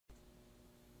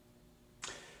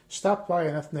Stopped by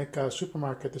an ethnic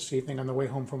supermarket this evening on the way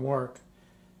home from work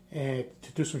and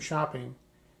to do some shopping.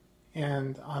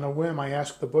 And on a whim, I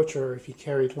asked the butcher if he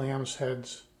carried lamb's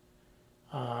heads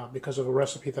because of a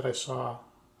recipe that I saw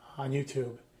on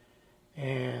YouTube.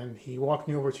 And he walked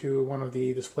me over to one of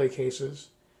the display cases,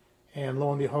 and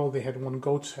lo and behold, they had one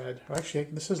goat's head. Or actually,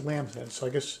 this is lamb's head, so I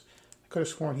guess I could have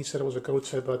sworn he said it was a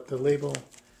goat's head, but the label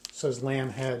says lamb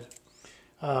head.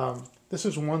 This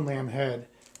is one lamb head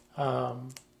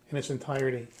in its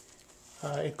entirety.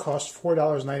 It cost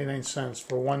 $4.99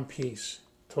 for one piece,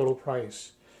 total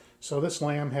price. So this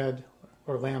lamb head,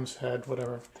 or lamb's head,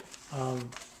 whatever,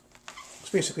 it's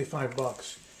basically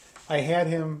 $5. I had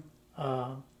him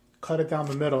cut it down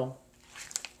the middle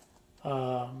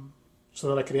so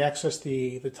that I could access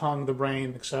the tongue, the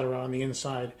brain, etc. on the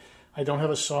inside. I don't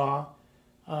have a saw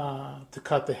to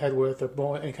cut the head with,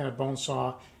 or any kind of bone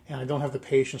saw, and I don't have the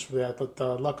patience for that. But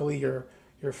luckily, your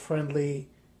friendly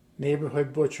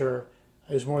neighborhood butcher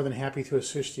is more than happy to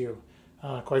assist you.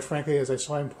 Quite frankly, as I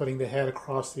saw him putting the head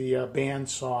across the band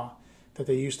saw that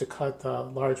they used to cut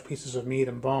large pieces of meat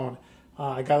and bone,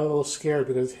 I got a little scared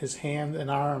because his hand and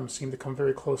arm seemed to come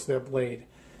very close to that blade.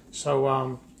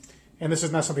 So, and this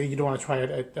is not something you don't want to try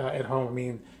at home. I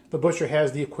mean, the butcher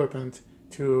has the equipment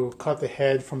to cut the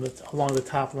head from along the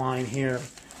top line here,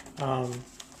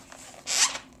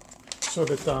 so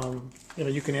that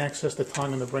you can access the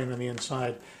tongue and the brain on the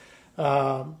inside.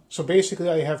 So basically,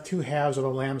 I have two halves of a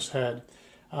lamb's head.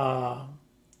 I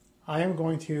am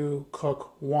going to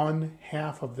cook one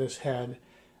half of this head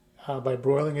by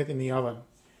broiling it in the oven.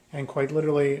 And quite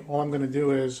literally, all I'm going to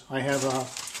do is, I have a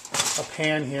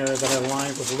pan here that I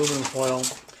lined with aluminum foil.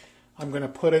 I'm going to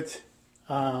put it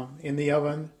in the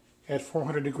oven at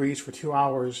 400 degrees for 2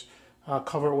 hours,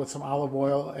 cover it with some olive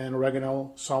oil and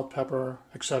oregano, salt, pepper,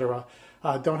 etc.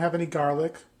 Don't have any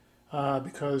garlic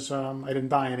because I didn't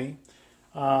buy any.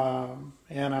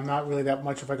 And I'm not really that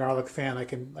much of a garlic fan. I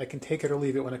can take it or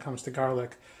leave it when it comes to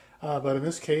garlic. But in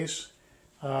this case,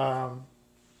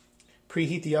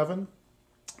 preheat the oven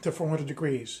to 400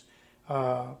 degrees.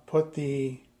 Put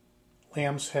the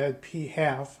lamb's head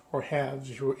half or halves,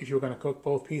 if you're going to cook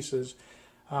both pieces,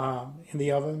 in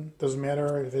the oven. Doesn't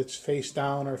matter if it's face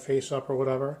down or face up or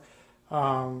whatever.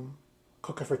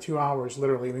 Cook it for 2 hours,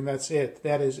 literally. I mean, that's it.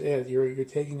 That is it. You're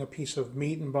taking a piece of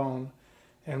meat and bone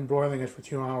and broiling it for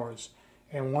 2 hours.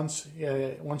 And once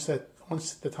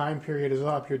the time period is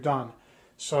up, you're done.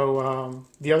 So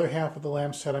the other half of the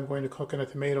lamb's head I'm going to cook in a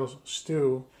tomato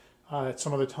stew at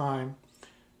some other time.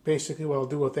 Basically, what I'll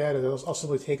do with that is I'll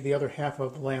simply take the other half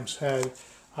of the lamb's head,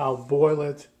 I'll boil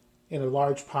it in a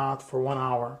large pot for 1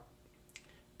 hour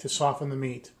to soften the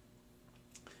meat.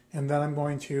 And then I'm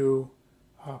going to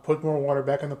put more water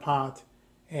back in the pot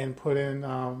and put in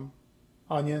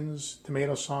onions,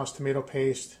 tomato sauce, tomato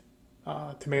paste,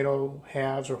 tomato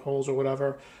halves or wholes or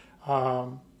whatever,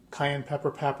 cayenne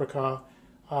pepper, paprika,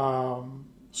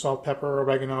 salt, pepper,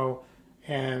 oregano,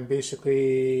 and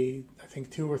basically I think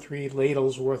 2 or 3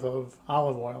 ladles worth of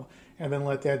olive oil, and then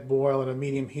let that boil at a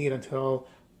medium heat until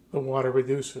the water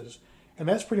reduces. And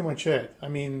that's pretty much it. I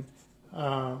mean,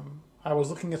 I was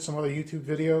looking at some other YouTube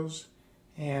videos,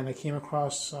 and I came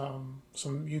across some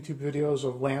YouTube videos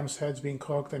of lamb's heads being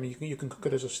cooked. I mean, you can cook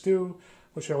it as a stew,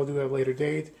 which I will do at a later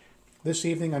date. This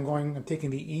evening, I'm taking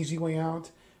the easy way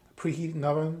out. Preheat an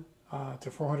oven to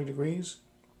 400 degrees.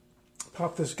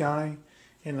 Pop this guy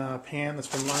in a pan that's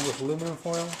been lined with aluminum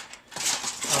foil.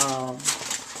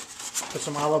 Put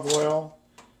some olive oil.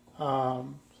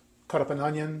 Cut up an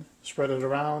onion. Spread it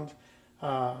around.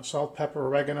 Salt, pepper,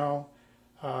 oregano.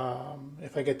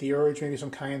 If I get the urge, maybe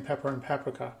some cayenne pepper and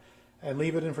paprika. And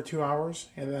leave it in for 2 hours.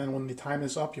 And then when the time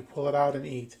is up, you pull it out and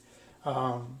eat.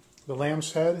 The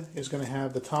lamb's head is going to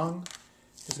have the tongue.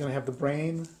 It's going to have the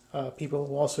brain. People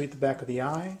will also eat the back of the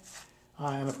eye.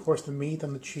 And of course the meat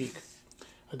on the cheek.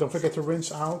 Don't forget to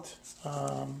rinse out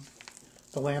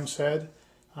the lamb's head.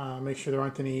 Make sure there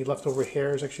aren't any leftover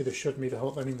hairs. Actually, there shouldn't be.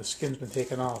 The skin's been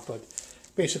taken off. But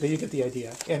basically, you get the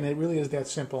idea. And it really is that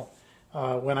simple.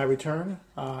 When I return,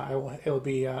 it'll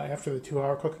be after the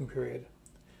 2-hour cooking period.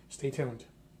 Stay tuned.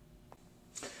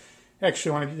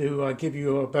 Actually, I wanted to give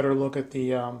you a better look at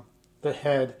the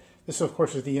head. This, of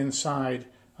course, is the inside,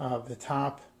 the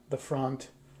top, the front,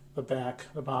 the back,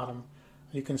 the bottom.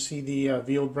 You can see the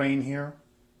veal brain here.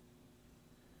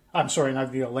 I'm sorry,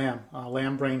 not veal,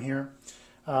 lamb brain here.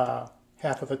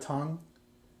 Half of the tongue.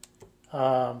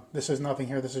 This is nothing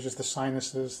here. This is just the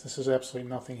sinuses. This is absolutely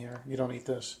nothing here. You don't eat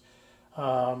this.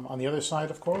 On the other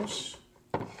side, of course,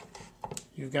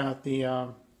 you've got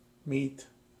the meat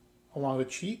along the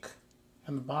cheek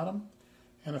and the bottom,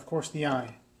 and of course the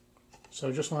eye.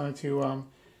 So just wanted to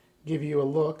give you a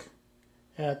look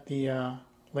at the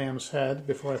lamb's head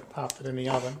before I popped it in the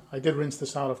oven. I did rinse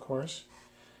this out, of course,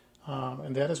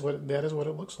 and that is what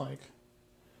it looks like.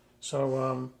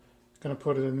 So gonna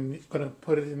put it in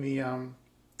the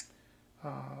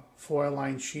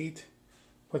foil-lined sheet,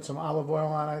 put some olive oil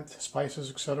on it, spices,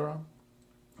 etc.,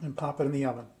 and pop it in the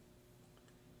oven.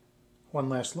 One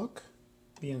last look.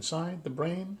 The inside, the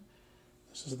brain.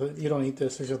 This is the, you don't eat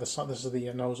this. This is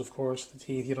the nose, of course, the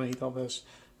teeth. You don't eat all this,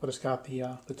 but it's got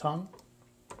the tongue.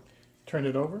 Turn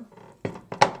it over,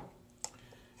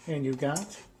 and you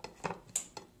got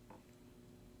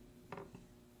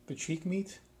the cheek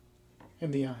meat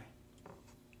and the eye.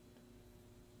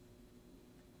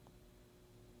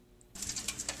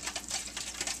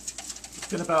 It's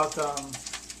been about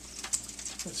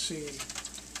let's see.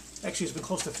 Actually, it's been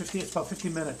close to 50. It's about 50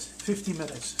 minutes. 50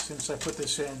 minutes since I put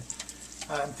this in.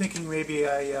 I'm thinking maybe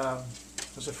as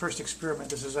a first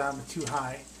experiment, this is on too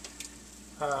high.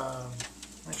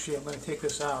 Actually, I'm going to take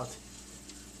this out.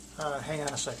 Hang on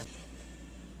a second.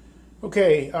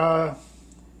 Okay,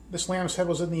 this lamb's head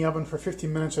was in the oven for 50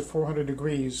 minutes at 400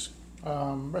 degrees.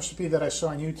 Recipe that I saw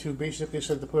on YouTube basically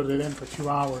said to put it in for 2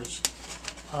 hours.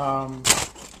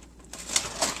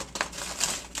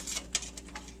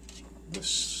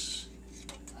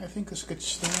 I think this could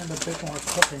stand a bit more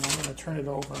cooking. I'm going to turn it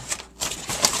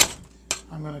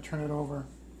over.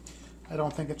 I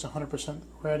don't think it's 100%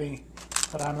 ready,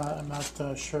 but I'm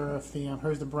not sure if the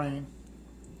here's the brain.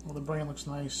 Well, the brain looks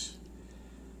nice.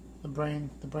 The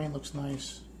brain looks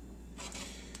nice.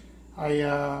 I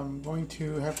am going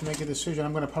to have to make a decision.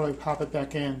 I'm going to probably pop it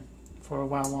back in for a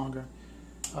while longer.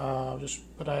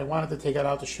 But I wanted to take it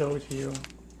out to show to you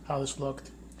how this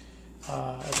looked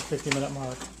at the 50-minute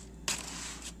mark.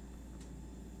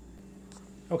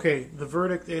 Okay, the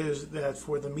verdict is that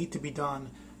for the meat to be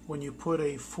done, when you put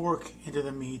a fork into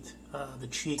the meat, the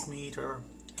cheek meat or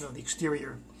the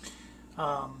exterior,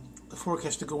 the fork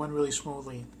has to go in really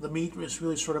smoothly. The meat is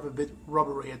really sort of a bit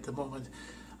rubbery at the moment.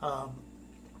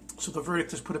 So the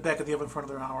verdict is put it back in the oven for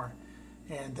another hour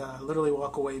and literally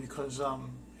walk away because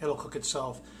it'll cook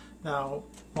itself. Now,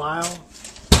 while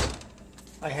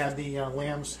I had the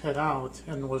lamb's head out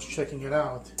and was checking it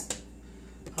out,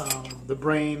 the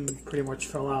brain pretty much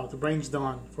fell out. The brain's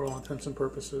done for all intents and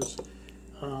purposes.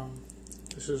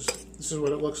 This is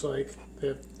what it looks like.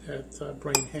 That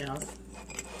brain half.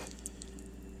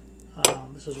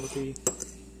 This is what the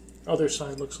other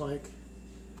side looks like.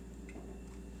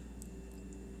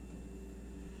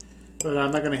 But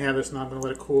I'm not going to have this now. I'm going to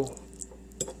let it cool.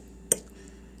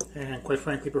 And quite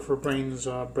frankly, prefer brains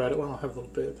bread. Well, I'll have a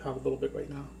little bit right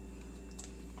now.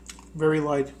 Very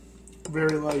light,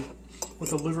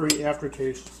 with a livery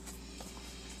aftertaste.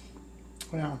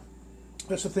 Well,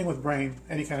 that's the thing with brain,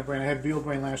 any kind of brain. I had veal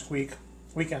brain last weekend,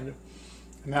 and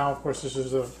now, of course, this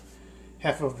is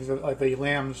half of the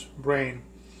lamb's brain.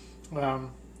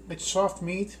 It's soft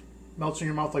meat, melts in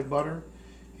your mouth like butter,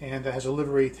 and it has a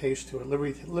livery taste to it.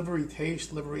 Livery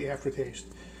taste, livery aftertaste.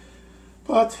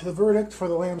 But the verdict for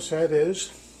the lamb's head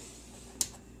is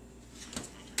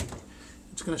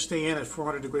it's going to stay in at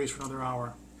 400 degrees for another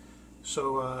hour.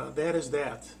 So that is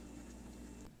that.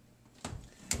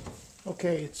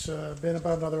 Okay, it's been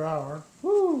about another hour.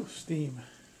 Woo, steam.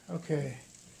 Okay.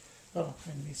 Oh,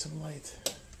 I need some light.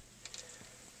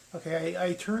 Okay,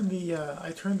 I turned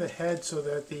the head so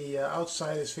that the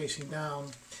outside is facing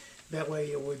down. That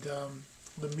way, it would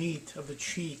the meat of the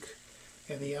cheek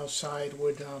and the outside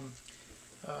would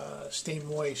stay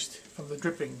moist from the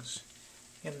drippings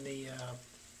in the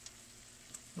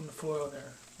foil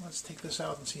there. Let's take this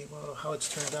out and see how it's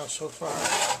turned out so far.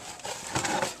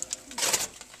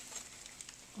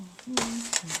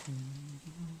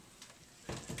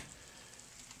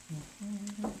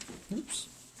 Oops.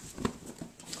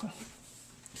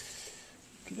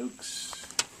 Okey-dokes.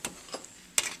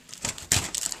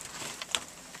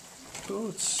 Oh,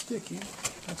 it's sticky.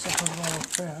 That's something wrong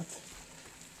with that.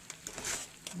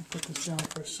 Let me put this down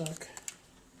for a sec.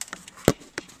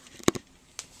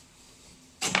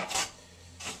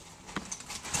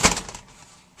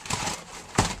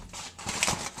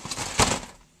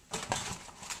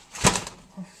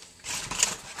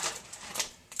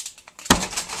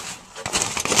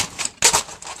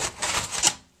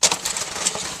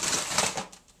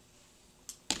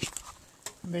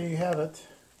 There you have it.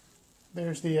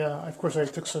 There's the, of course I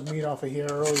took some meat off of here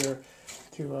earlier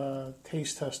to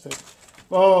taste test it.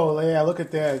 Oh yeah, look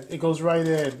at that. It goes right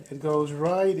in. It goes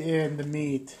right in, the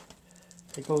meat.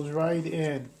 It goes right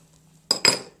in.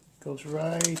 It goes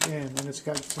right in. And it's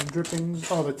got some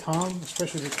drippings. Oh, the tongue,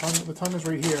 especially the tongue. The tongue is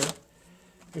right here.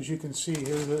 As you can see,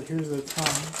 here's the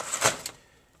tongue.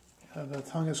 The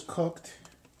tongue is cooked.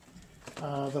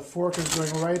 The fork is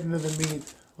going right into the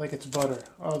meat like it's butter.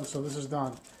 Oh, so this is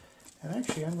done. And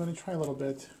actually, I'm going to try a little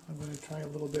bit. I'm going to try a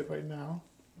little bit right now.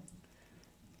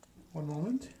 One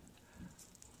moment.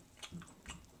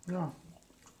 Yeah.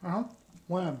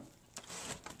 Lamb.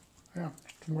 Yeah.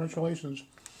 Congratulations.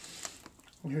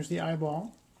 And here's the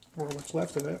eyeball, or what's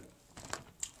left of it.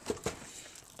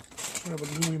 Kind of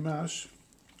a gooey mess.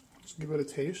 Let's give it a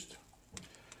taste.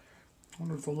 I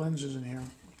wonder if the lens is in here.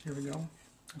 Here we go.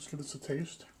 Let's give this a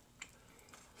taste.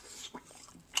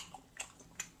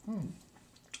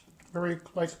 Very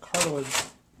like cartilage.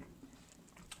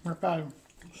 Not bad.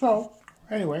 So,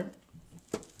 anyway,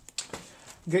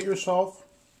 get yourself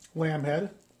lamb head.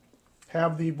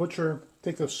 Have the butcher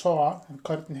take the saw and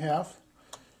cut it in half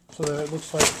so that it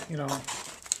looks like, you know,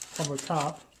 from the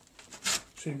top.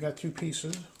 So you've got two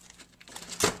pieces.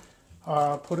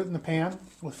 Put it in the pan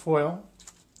with foil.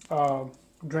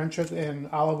 Drench it in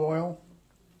olive oil,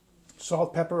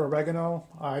 salt, pepper, oregano.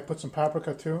 I put some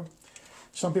paprika too.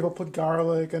 Some people put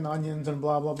garlic and onions and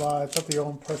blah blah blah. It's up to your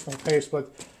own personal taste,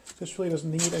 but this really doesn't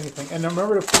need anything. And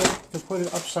remember to put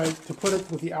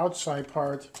it with the outside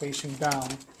part facing down.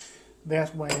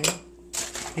 That way,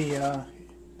 the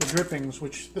drippings,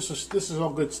 which this is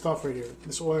all good stuff right here.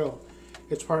 This oil,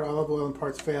 it's part olive oil and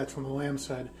part fat from the lamb's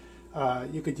head.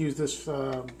 You could use this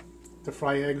to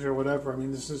fry eggs or whatever. I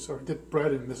mean, or dip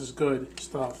bread in. This is good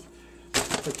stuff.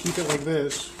 But keep it like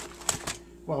this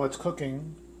while it's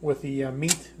cooking, with the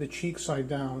meat, the cheek side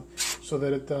down, so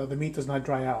that the meat does not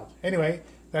dry out. Anyway,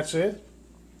 that's it.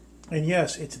 And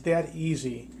yes, it's that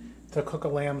easy to cook a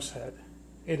lamb's head.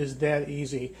 It is that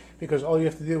easy, because all you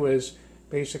have to do is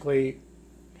basically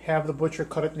have the butcher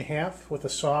cut it in half with a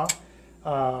saw,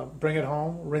 bring it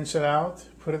home, rinse it out,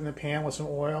 put it in the pan with some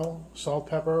oil, salt,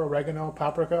 pepper, oregano,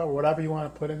 paprika, or whatever you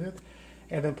want to put in it,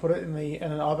 and then put it in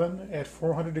an oven at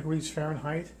 400 degrees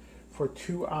Fahrenheit for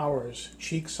 2 hours,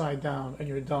 cheek side down, and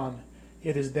you're done.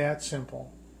 It is that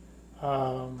simple.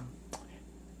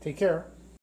 Take care.